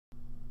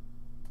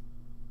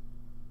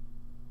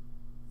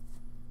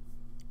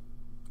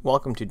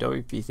Welcome to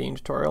WP Theme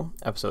Tutorial,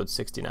 episode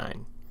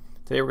 69.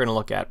 Today we're going to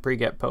look at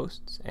pre-get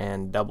posts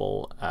and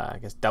double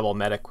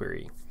meta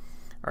query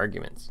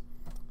arguments.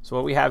 So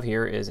what we have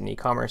here is an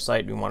e-commerce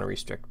site. We want to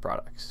restrict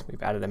products.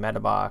 We've added a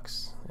meta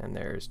box, and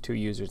there's 2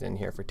 users in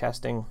here for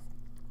testing.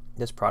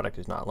 This product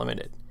is not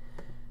limited.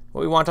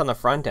 What we want on the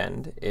front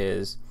end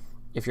is,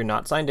 if you're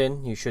not signed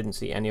in, you shouldn't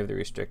see any of the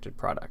restricted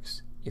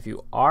products. If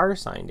you are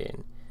signed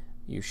in,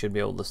 you should be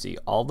able to see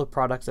all the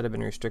products that have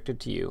been restricted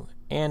to you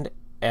and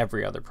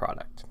every other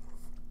product.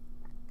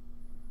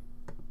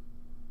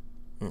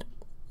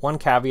 One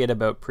caveat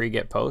about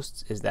pre-get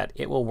posts is that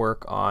it will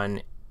work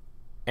on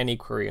any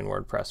query in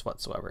WordPress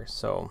whatsoever.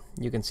 So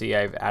you can see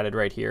I've added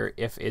right here,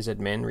 if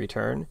isAdmin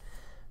return.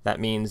 That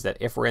means that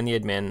if we're in the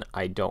admin,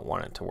 I don't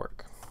want it to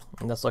work.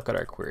 And let's look at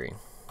our query.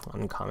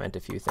 I'll comment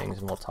a few things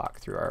and we'll talk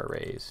through our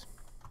arrays.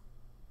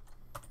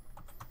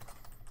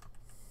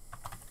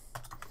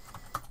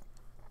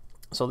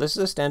 So this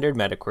is a standard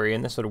meta query,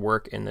 and this would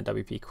work in the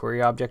WP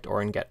query object or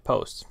in get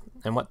posts.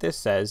 And what this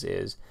says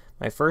is,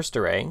 my first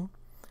array,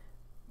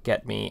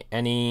 get me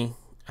any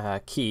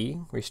key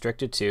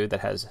restricted to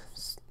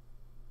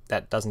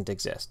that doesn't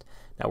exist.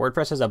 Now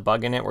WordPress has a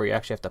bug in it where you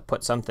actually have to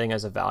put something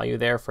as a value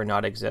there for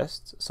not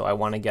exists, so I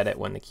want to get it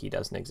when the key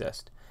doesn't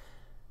exist.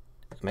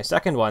 My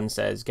second one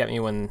says, get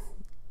me when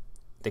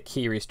the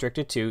key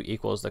restricted to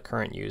equals the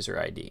current user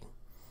ID.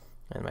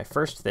 And my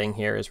first thing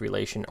here is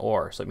relation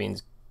or, so it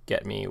means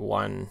get me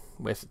one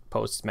with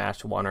posts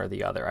matched one or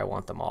the other. I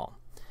want them all.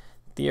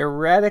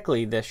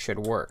 Theoretically, this should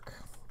work.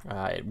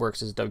 It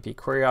works as WP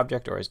query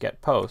object or as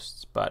get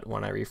posts, but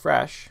when I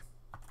refresh,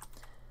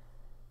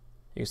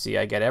 you see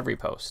I get every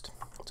post.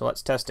 So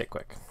let's test it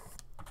quick.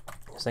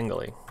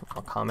 Singly,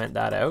 I'll comment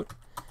that out.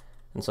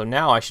 And so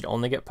now I should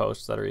only get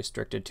posts that are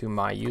restricted to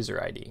my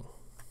user ID.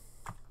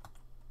 And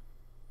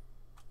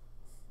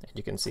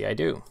you can see I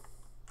do.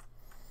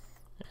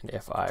 And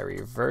if I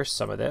reverse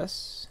some of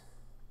this,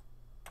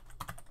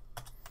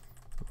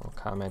 I'll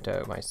comment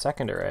out my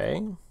second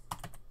array.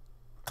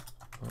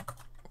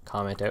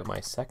 Comment out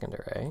my second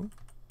array.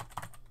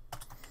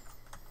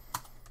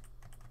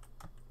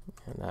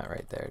 And that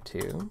right there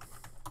too.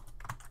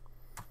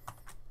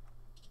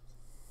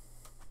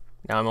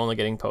 Now I'm only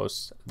getting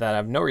posts that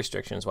have no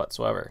restrictions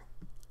whatsoever.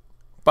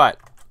 But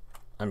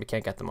I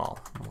can't get them all.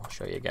 I'll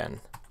show you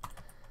again.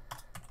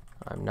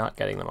 I'm not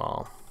getting them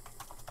all.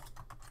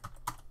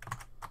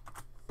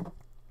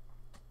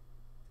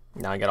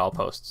 Now I get all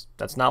posts.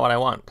 That's not what I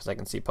want, because I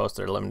can see posts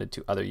that are limited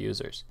to other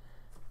users.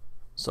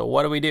 So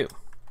what do?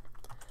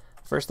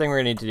 First thing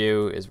we're going to need to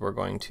do is we're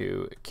going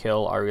to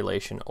kill our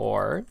relation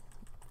or,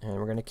 and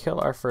we're going to kill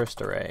our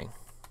first array,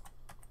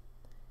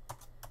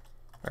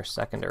 our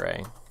second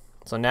array.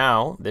 So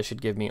now this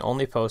should give me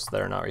only posts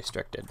that are not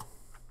restricted.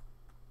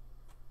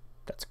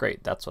 That's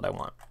great. That's what I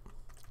want.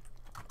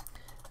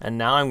 And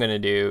now I'm going to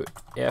do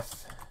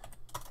if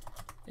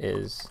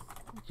is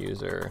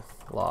user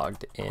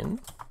logged in.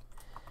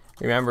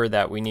 Remember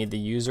that we need the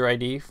user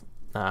ID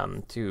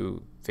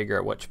to figure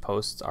out which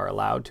posts are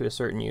allowed to a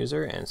certain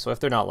user, and so if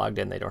they're not logged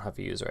in, they don't have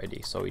a user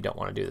ID, so we don't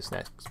want to do this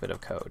next bit of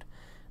code.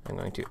 I'm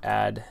going to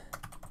add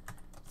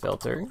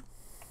filter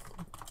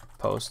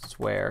posts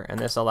where, and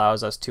this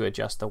allows us to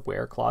adjust the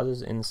where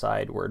clauses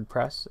inside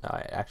WordPress,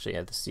 actually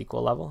at the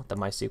SQL level, the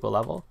MySQL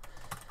level.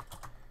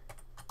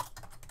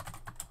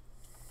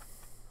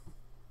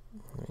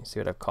 Let me see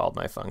what I've called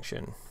my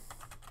function.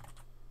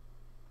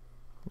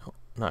 No,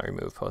 not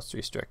remove posts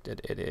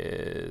restricted. It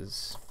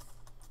is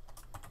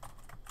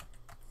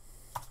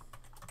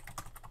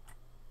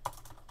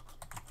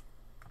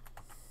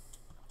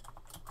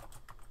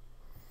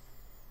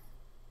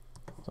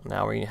so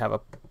now we have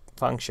a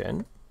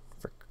function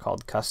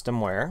called custom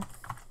where.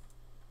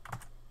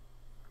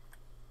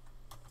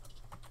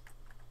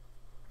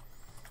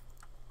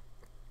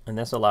 And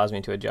this allows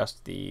me to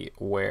adjust the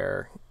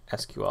where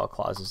SQL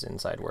clauses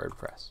inside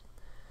WordPress.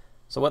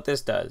 So what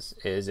this does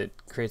is it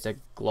creates a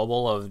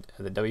global of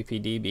the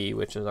WPDB,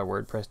 which is our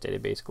WordPress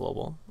database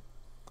global.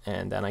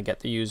 And then I get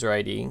the user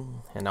ID,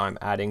 and now I'm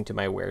adding to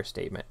my where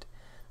statement.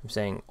 I'm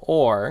saying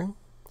or,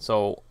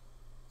 so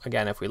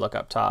again, if we look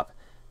up top,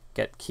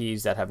 get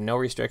keys that have no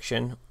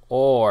restriction,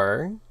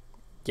 or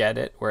get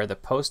it where the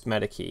post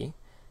meta key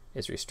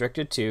is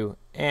restricted to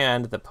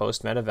and the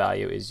post meta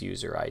value is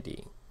user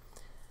ID.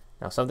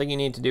 Now something you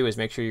need to do is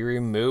make sure you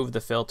remove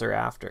the filter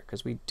after,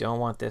 because we don't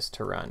want this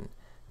to run.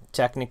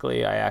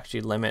 Technically, I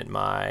actually limit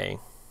my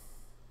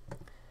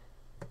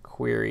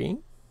query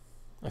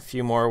a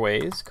few more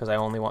ways, because I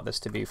only want this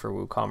to be for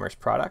WooCommerce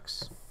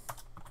products.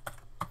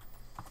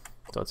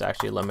 So it's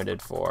actually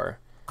limited for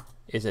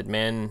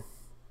isAdmin,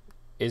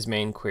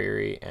 isMain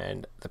query,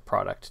 and the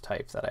product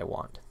type that I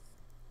want.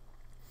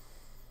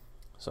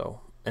 So,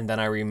 and then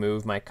I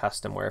remove my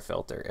custom where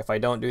filter. If I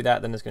don't do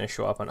that, then it's going to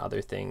show up on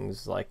other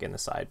things like in the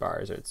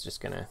sidebars, or it's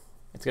going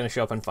to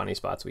show up in funny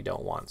spots we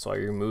don't want. So I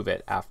remove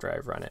it after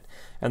I've run it.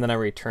 And then I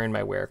return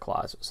my where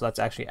clause. So that's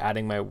actually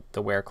adding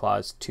the where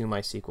clause to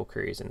my SQL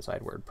queries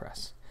inside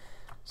WordPress.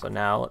 So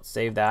now let's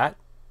save that,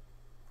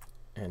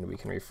 and we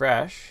can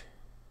refresh.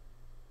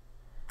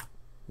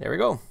 There we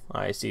go.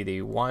 I see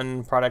the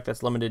one product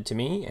that's limited to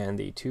me and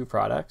the two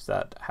products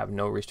that have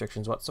no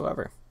restrictions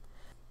whatsoever.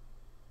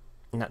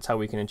 And that's how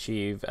we can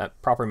achieve a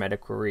proper meta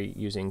query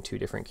using two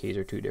different keys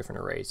or two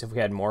different arrays. If we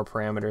had more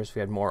parameters, if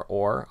we had more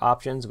OR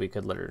options, we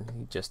could literally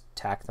just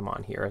tack them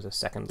on here as a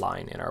second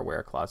line in our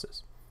where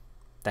clauses.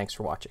 Thanks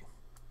for watching.